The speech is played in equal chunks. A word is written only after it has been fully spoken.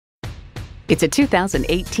It's a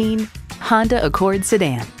 2018 Honda Accord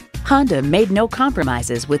sedan. Honda made no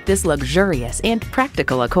compromises with this luxurious and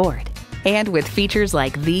practical Accord. And with features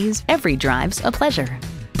like these, every drive's a pleasure.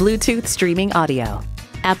 Bluetooth streaming audio,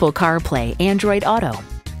 Apple CarPlay Android Auto,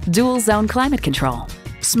 dual zone climate control,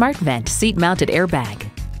 smart vent seat mounted airbag,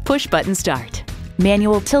 push button start,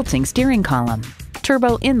 manual tilting steering column,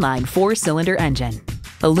 turbo inline 4-cylinder engine,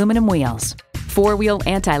 aluminum wheels, 4-wheel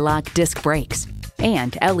anti-lock disc brakes,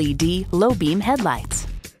 and LED low beam headlights.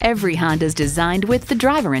 Every Honda's designed with the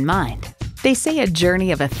driver in mind. They say a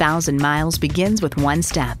journey of 1,000 miles begins with one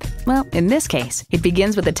step. Well, in this case, it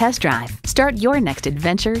begins with a test drive. Start your next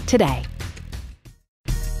adventure today.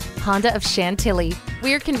 Honda of Chantilly.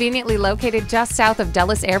 We are conveniently located just south of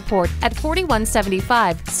Dulles Airport at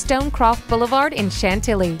 4175 Stonecroft Boulevard in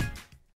Chantilly.